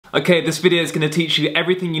Okay, this video is going to teach you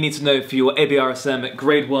everything you need to know for your ABRSM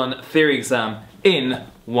Grade 1 theory exam in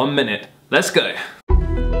 1 minute. Let's go! The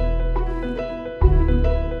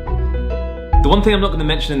one thing I'm not going to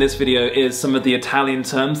mention in this video is some of the Italian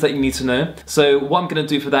terms that you need to know. So what I'm going to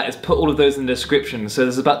do for that is put all of those in the description. So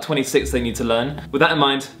there's about 26 they need to learn. With that in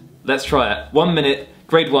mind, let's try it. 1 minute,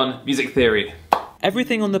 Grade 1 music theory.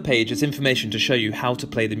 Everything on the page is information to show you how to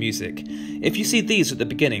play the music. If you see these at the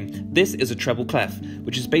beginning, this is a treble clef,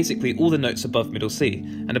 which is basically all the notes above middle C,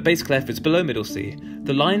 and a bass clef is below middle C.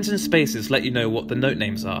 The lines and spaces let you know what the note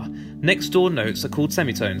names are. Next door notes are called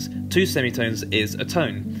semitones. 2 semitones is a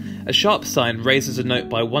tone. A sharp sign raises a note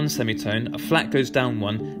by 1 semitone, a flat goes down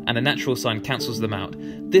 1, and a natural sign cancels them out.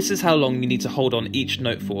 This is how long you need to hold on each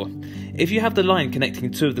note for. If you have the line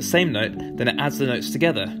connecting 2 of the same note, then it adds the notes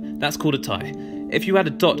together. That's called a tie. If you add a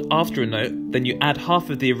dot after a note, then you add half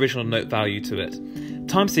of the original note value to it.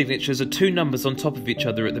 Time signatures are 2 numbers on top of each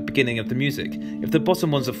other at the beginning of the music. If the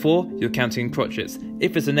bottom one's a 4, you're counting in crotchets.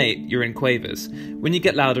 If it's an 8, you're in quavers. When you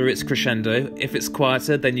get louder, it's crescendo. If it's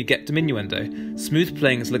quieter, then you get diminuendo. Smooth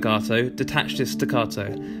playing is legato, detached is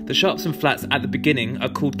staccato. The sharps and flats at the beginning are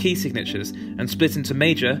called key signatures and split into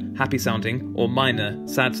major, happy sounding, or minor,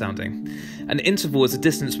 sad sounding. An interval is a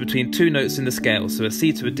distance between 2 notes in the scale, so a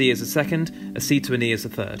C to a D is a second, a C to an E is a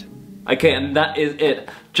third. Okay, and that is it.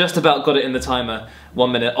 Just about got it in the timer.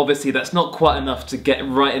 1 minute. Obviously that's not quite enough to get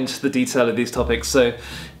right into the detail of these topics, so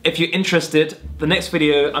if you're interested, the next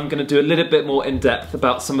video I'm going to do a little bit more in depth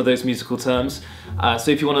about some of those musical terms.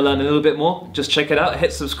 So if you want to learn a little bit more, just check it out,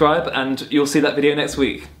 hit subscribe, and you'll see that video next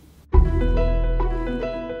week.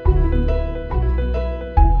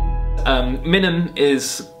 Minim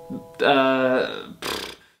is